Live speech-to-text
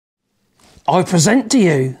I present to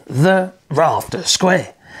you the rafter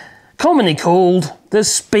square, commonly called the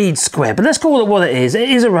speed square, but let's call it what it is. It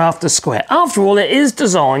is a rafter square. After all, it is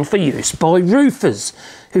designed for use by roofers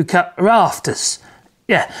who cut rafters.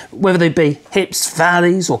 Yeah, whether they be hips,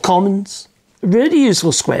 valleys or commons. A really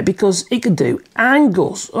useful square because it can do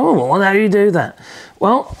angles. Oh, well, how do you do that?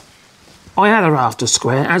 Well, I had a rafter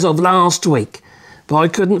square as of last week, but I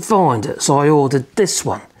couldn't find it, so I ordered this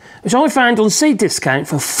one, which I found on seed discount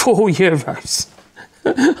for €4.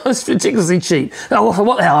 That's ridiculously cheap. Oh,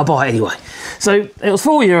 what the hell, I buy it anyway. So it was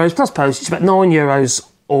 €4 plus postage, about €9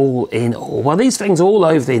 all in all. Well, these things are all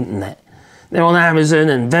over the internet. They're on Amazon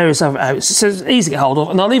and various other outlets, so it's easy to get hold of.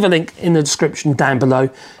 And I'll leave a link in the description down below.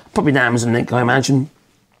 Probably an Amazon link, I imagine.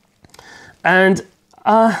 And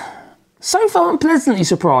so far I'm pleasantly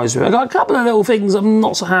surprised with it. I've got a couple of little things I'm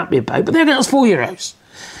not so happy about, but there again, it's €4.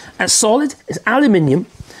 It's solid, it's aluminium.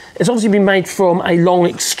 It's obviously been made from a long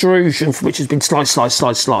extrusion, which has been sliced. Well,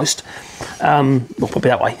 probably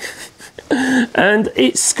that way. And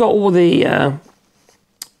it's got all the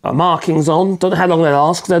markings on. Don't know how long they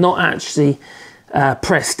last, because they're not actually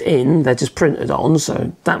pressed in. They're just printed on,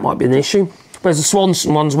 so that might be an issue. Whereas the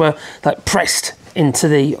Swanson ones were like pressed into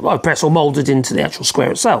the, well, pressed or moulded into the actual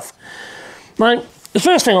square itself. Now, the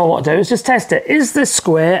first thing I want to do is just test it. Is this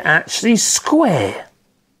square actually square?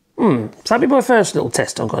 So that'll be my first little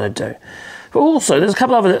test I'm going to do. But also, there's a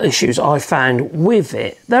couple of other issues I found with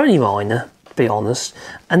it. They're only minor, to be honest,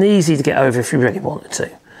 and easy to get over if you really wanted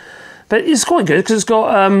to. But it's quite good because it's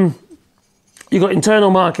got you've got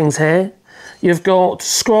internal markings here. You've got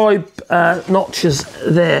scribe notches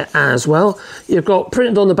there as well. You've got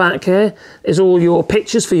printed on the back here is all your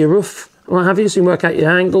pictures for your roof, what have you, so you can work out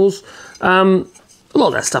your angles. A lot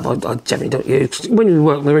of that stuff I generally don't use. When you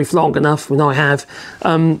work on the roof long enough, when I have,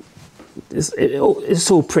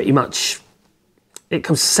 it's all pretty much, it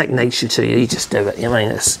comes second nature to you. You just do it. You know, I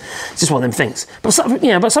mean, it's just one of them things. But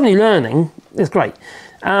somebody learning is great.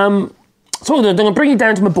 So what I'm going to bring you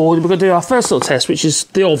down to my board. We're going to do our first little test, which is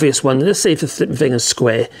the obvious one. Let's see if the flipping thing is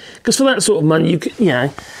square. Because for that sort of money,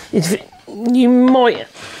 you might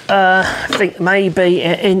think maybe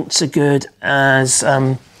it ain't so good as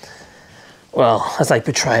well, as they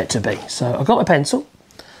portray it to be. So I've got my pencil,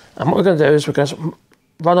 and what we're going to do is we're going to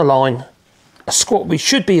run a line, we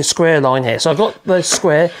should be a square line here. So I've got the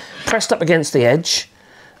square pressed up against the edge,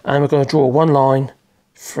 and we're going to draw one line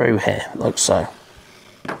through here, like so.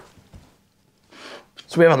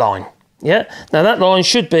 So we have a line, yeah? Now that line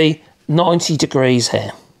should be 90 degrees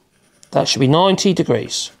here. That should be 90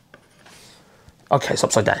 degrees. Okay, it's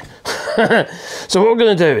upside down. So what we're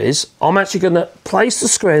going to do is, I'm actually going to place the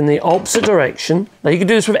square in the opposite direction. Now you can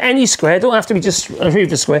do this with any square, it don't have to be just a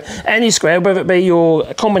Rafter square. Any square, whether it be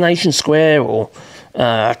your combination square or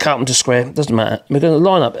a carpenter square, doesn't matter. We're going to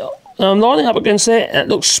line up. Now I'm lining up against it, and it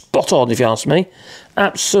looks spot on if you ask me.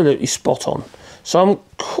 Absolutely spot on. So I'm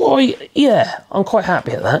quite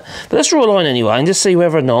happy at that. But let's draw a line anyway and just see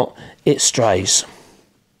whether or not it strays.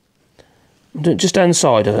 Just down the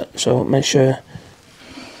side of it, so make sure.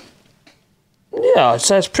 Yeah, I'd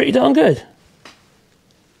say it's pretty darn good.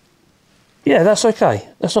 Yeah, that's okay.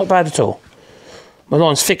 That's not bad at all. My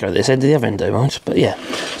line's thicker at this end than the other end, do right? But yeah.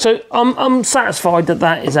 So I'm satisfied that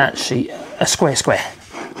that is actually a square.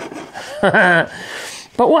 But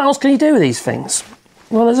what else can you do with these things?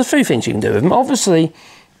 Well, there's a few things you can do with them. Obviously,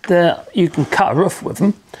 you can cut a roof with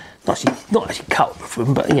them. Not actually cut a roof with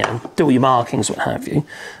them, but you know, do all your markings, what have you,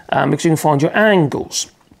 because you can find your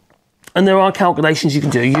angles. And there are calculations you can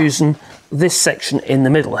do using this section in the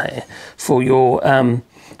middle here for your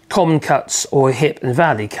common cuts or hip and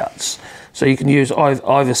valley cuts. So you can use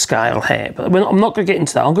either scale here. But I'm not going to get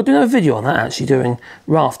into that. I'm going to do another video on that, actually, doing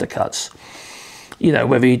rafter cuts. You know,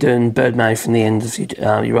 whether you're doing bird mouth from the end of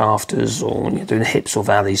your rafters or you're doing hips or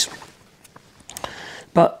valleys.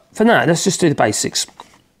 But for now, let's just do the basics.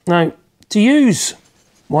 Now, to use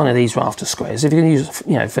one of these rafter squares, if you're going to use,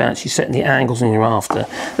 you know, for actually setting the angles in your rafter,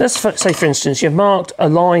 let's say, for instance, you've marked a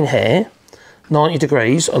line here, 90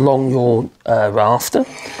 degrees along your rafter,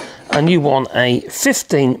 and you want a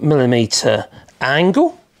 15mm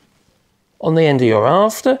angle on the end of your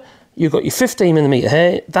rafter. You've got your 15mm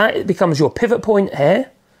here. That becomes your pivot point here,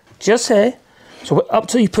 just here. So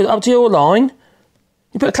you put it up to your line.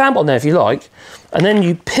 You put a clamp on there if you like, and then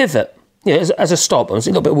you pivot. Yeah, as a stop. There's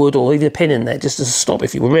a little bit of wood or even a pin in there just as a stop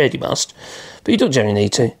if you really must, but you don't generally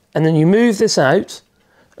need to. And then you move this out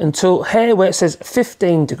until here where it says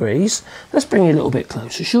 15 degrees. Let's bring you a little bit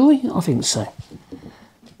closer, shall we? I think so.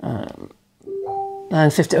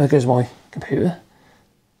 And 15. There goes my computer.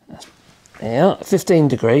 Yeah, 15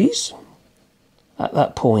 degrees. at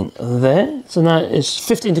that point there. So now it's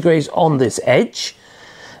 15 degrees on this edge,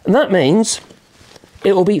 and that means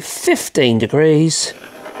it will be 15 degrees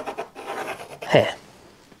here.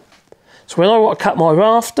 So when I want to cut my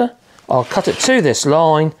rafter, I'll cut it to this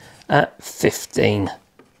line at 15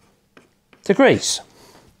 degrees.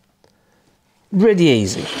 Really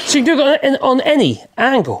easy. So you can do it on any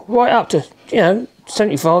angle, right up to,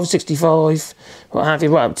 75, 65, what have you,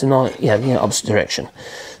 right up to 90, opposite direction.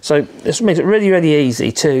 So this makes it really, really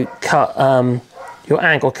easy to cut your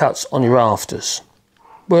angle cuts on your rafters.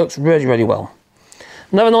 Works really, really well.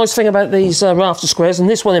 Another nice thing about these rafter squares, and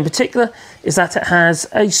this one in particular, is that it has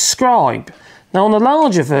a scribe. Now on the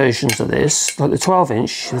larger versions of this, like the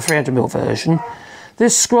 12-inch, the 300mm version,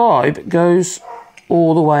 this scribe goes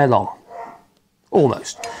all the way along.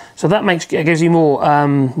 Almost. So that gives you more,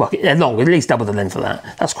 long, at least double the length of that.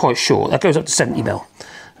 That's quite short. That goes up to 70mm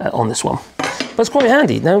on this one. But it's quite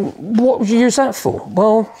handy. Now, what would you use that for?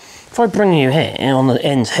 Well, if I bring you here, on the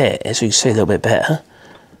end here, so you can see a little bit better.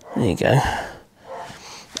 There you go.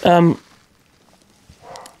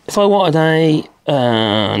 If I wanted a,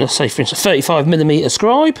 let's say for instance, 35mm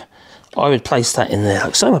scribe, I would place that in there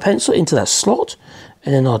like so, my pencil into that slot,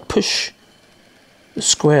 and then I'd push the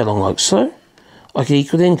square along like so. I could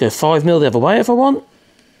equal in, go 5mm the other way if I want.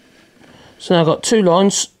 So now I've got 2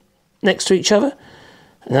 lines next to each other,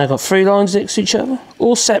 and now I've got 3 lines next to each other,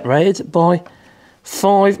 all separated by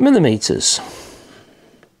 5mm.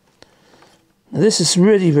 Now this is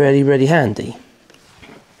really, really, really handy.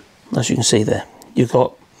 As you can see there, you've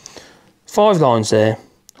got 5 lines there,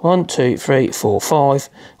 1, 2, 3, 4, 5,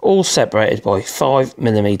 all separated by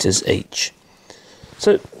 5mm each.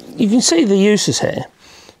 So you can see the uses here.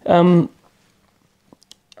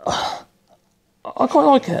 I quite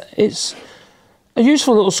like it. It's a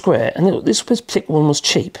useful little square, and this particular one was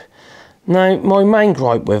cheap. Now, my main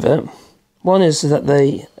gripe with it, one is that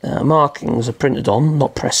the markings are printed on,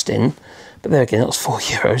 not pressed in, but there again, that was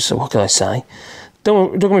 €4, so what can I say?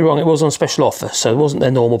 Don't get me wrong, it was on special offer, so it wasn't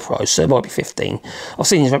their normal price, so it might be 15. I've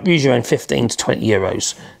seen it usually around 15 to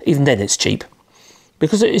 €20. Even then, it's cheap,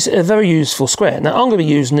 because it's a very useful square. Now, I'm going to be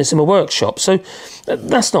using this in my workshop, so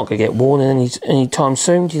that's not going to get worn any time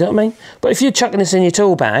soon, do you know what I mean? But if you're chucking this in your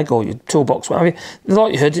tool bag or your toolbox, whatever, the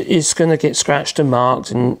likelihood is going to get scratched and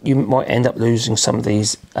marked, and you might end up losing some of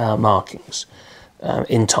these markings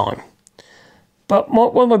in time. But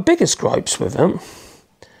one of my biggest gripes with them,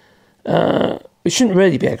 it shouldn't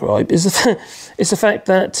really be a gripe, is the fact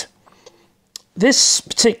that this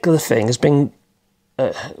particular thing has been...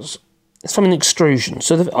 it's from an extrusion,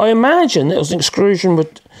 so I imagine it was an extrusion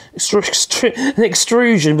with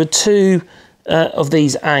two of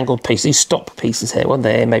these angled pieces, these stop pieces here, one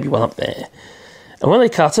there, maybe one up there. And when they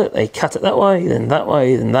cut it that way, then that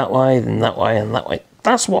way, then that way, then that way, and that way.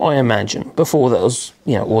 That's what I imagine before there was,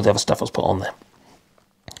 all the other stuff was put on there.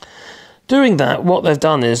 Doing that, what they've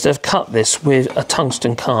done is they've cut this with a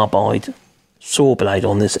tungsten carbide saw blade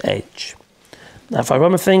on this edge. Now, if I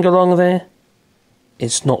run my finger along there,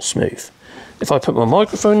 it's not smooth. If I put my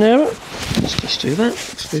microphone there, let's just do that,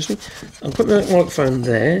 excuse me. I'll put my microphone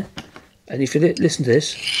there, and if you listen to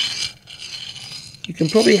this, you can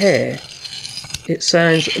probably hear it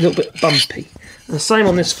sounds a little bit bumpy. And the same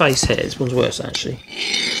on this face here, this one's worse actually.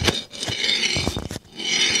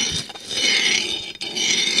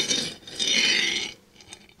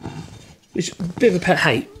 Which is a bit of a pet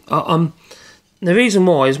hate. The reason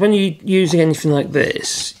why is when you're using anything like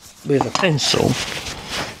this with a pencil,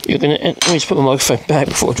 you're going to... Let me just put my microphone back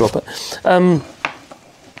before I drop it.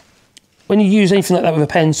 When you use anything like that with a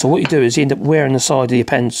pencil, what you do is you end up wearing the side of your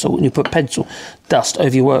pencil, and you put pencil dust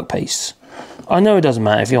over your workpiece. I know it doesn't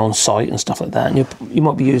matter if you're on site and stuff like that, and you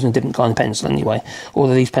might be using a different kind of pencil anyway,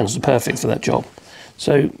 although these pencils are perfect for that job.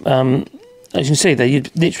 So, as you can see there,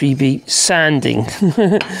 you'd literally be sanding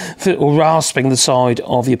or rasping the side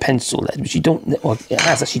of your pencil lead, which you don't... Well, it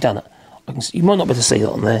has actually done it. You might not be able to see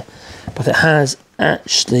that on there, but it has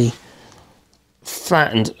actually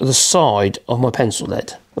flattened the side of my pencil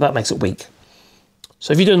lead. Well, that makes it weak.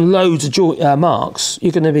 So if you're doing loads of marks,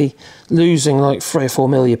 you're going to be losing like 3 or 4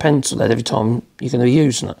 mil of your pencil lead every time you're going to be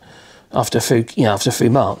using it after a few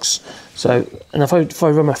marks. So, and if I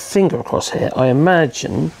run my finger across here, I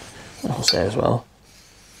imagine... across there as well,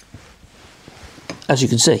 as you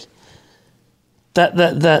can see,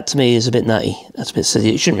 that to me is a bit nutty. That's a bit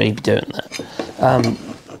silly. It shouldn't really be doing that.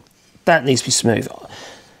 That needs to be smooth.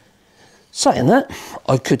 Saying that,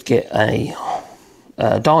 I could get a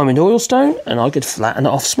diamond oil stone and I could flatten it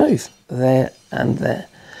off smooth there and there.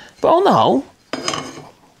 But on the whole,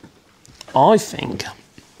 I think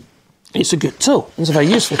it's a good tool. It's a very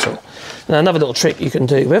useful tool. Now, another little trick you can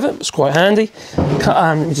do with it, it's quite handy.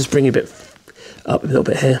 Let me just bring you up a little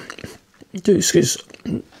bit here. Excuse.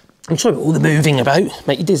 I'm sorry about all the moving about,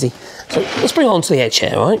 make you dizzy. So let's bring it onto the edge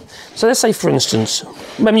here, right? So let's say, for instance,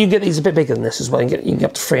 maybe you can get these a bit bigger than this as well. You can get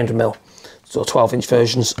up to 300mm, sort of 12-inch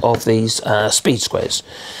versions of these speed squares.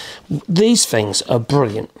 These things are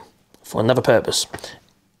brilliant for another purpose.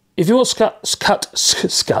 If you want to cut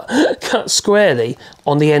squarely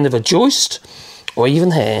on the end of a joist, or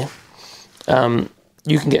even here,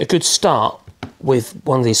 you can get a good start with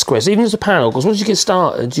one of these squares, even as a panel, because once you get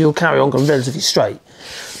started, you'll carry on going relatively straight.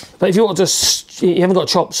 But if you want to, you haven't got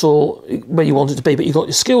a chop saw where you want it to be, but you've got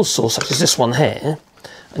your skill saw, such as this one here,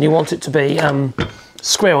 and you want it to be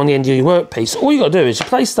square on the end of your workpiece, all you've got to do is you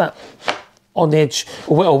place that on the edge,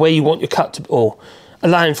 or where you want your cut to, or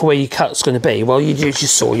allowing for where your cut's going to be. Well, you use your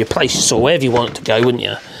saw, you place your saw wherever you want it to go, wouldn't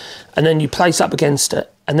you? And then you place up against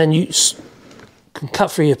it, and then you can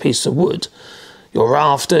cut through your piece of wood, your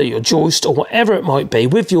rafter, your joist, or whatever it might be,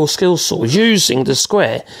 with your skill saw, using the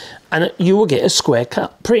square, and you will get a square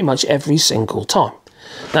cut pretty much every single time.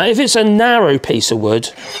 Now, if it's a narrow piece of wood,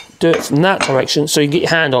 do it from that direction so you can get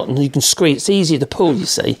your hand on it and you can squeeze. It's easier to pull, you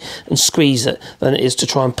see, and squeeze it than it is to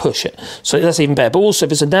try and push it. So that's even better. But also,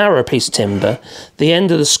 if it's a narrow piece of timber, the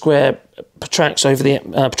end of the square protrudes over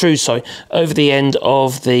the end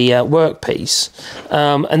of the workpiece,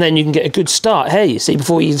 and then you can get a good start here, you see,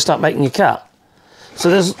 before you even start making your cut. So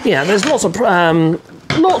there's lots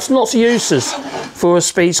of uses for a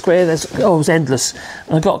speed square. It's endless.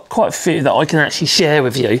 And I've got quite a few that I can actually share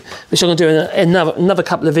with you, which I'm going to do in another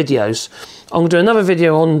couple of videos. I'm going to do another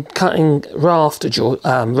video on cutting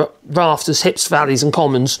rafters, hips, valleys and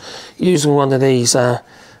commons using one of these, and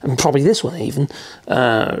probably this one even,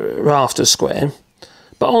 rafter square.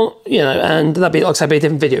 But and that'd be, like I say, be a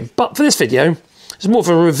different video. But for this video, it's more of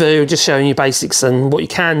a review, just showing you basics and what you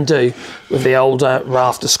can do with the old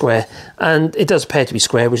rafter square. And it does appear to be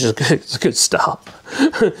square, which is a good start.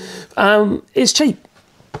 It's cheap.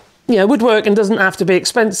 Woodworking doesn't have to be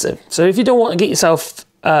expensive. So if you don't want to get yourself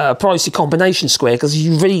a pricey combination square, because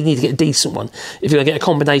you really need to get a decent one if you're going to get a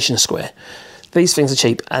combination square, these things are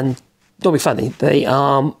cheap. And don't be funny, they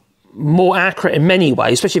are more accurate in many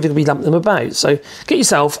ways, especially if you're going to be lumping them about. So get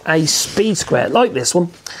yourself a speed square like this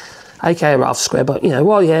one, aka Rafter square, but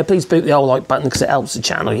while you're here, please boot the old like button because it helps the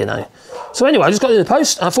channel, So anyway, I just got it in the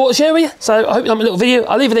post and I thought I'd share with you. So I hope you like my little video.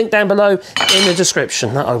 I'll leave a link down below in the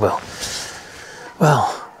description. That I will.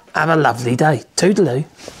 Well, have a lovely day. Toodaloo.